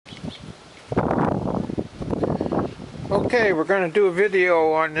Okay, we're going to do a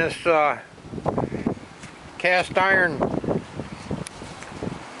video on this cast iron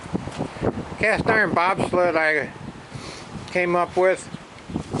bobsled I came up with.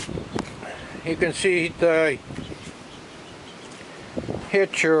 You can see the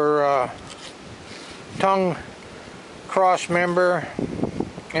hitch or tongue cross member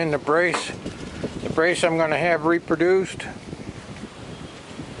and the brace. The brace I'm going to have reproduced.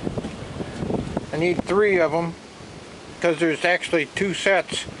 I need 3 of them because there's actually 2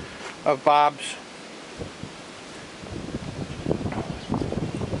 sets of bobs.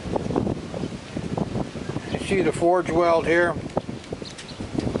 You see the forge weld here.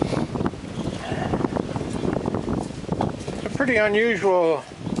 It's a pretty unusual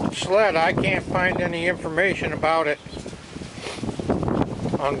sled. I can't find any information about it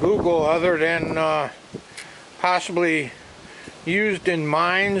on Google other than possibly used in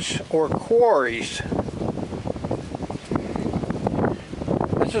mines or quarries.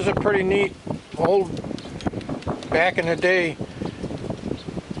 This is a pretty neat old, back in the day,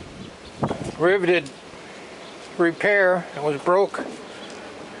 riveted repair. It was broke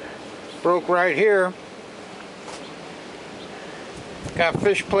right here. Got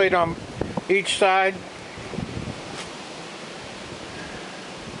fish plate on each side.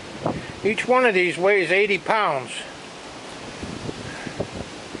 Each one of these weighs 80 pounds.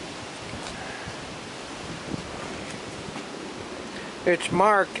 It's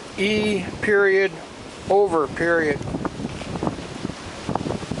marked E period over period.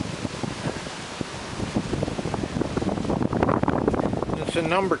 It's a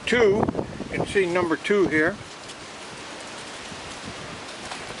number 2. You can see number 2 here.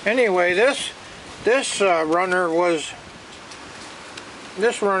 Anyway, this runner was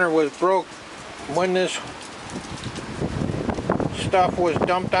broke when this stuff was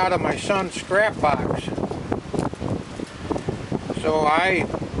dumped out of my son's scrap box. So I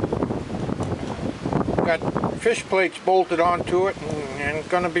got fish plates bolted onto it, and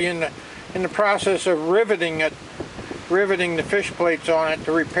going to be in the process of riveting the fish plates on it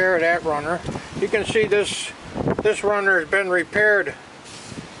to repair that runner. You can see this runner has been repaired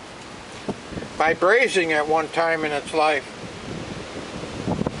by brazing at one time in its life.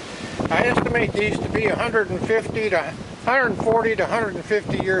 I estimate these to be 140 to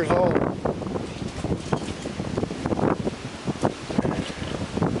 150 years old.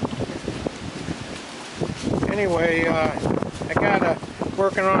 Anyway, I got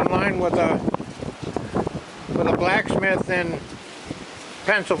working online with a blacksmith in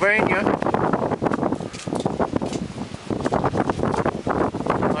Pennsylvania.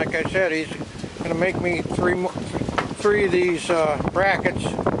 Like I said, he's going to make me three of these brackets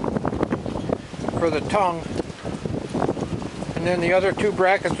for the tongue, and then the other 2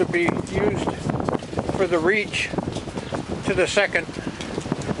 brackets would be used for the reach to the second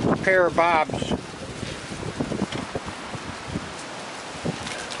pair of bobs.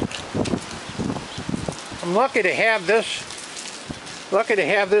 I'm lucky to have this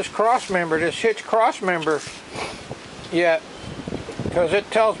cross member, this hitch cross member yet, because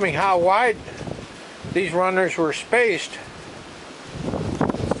it tells me how wide these runners were spaced,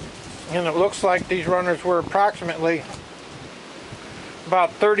 and it looks like these runners were approximately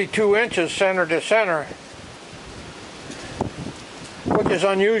about 32 inches center to center, which is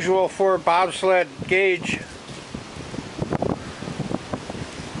unusual for a bobsled gauge.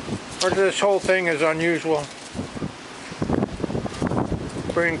 Or this whole thing is unusual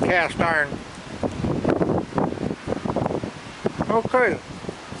for in cast iron. Okay,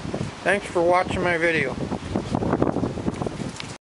 thanks for watching my video.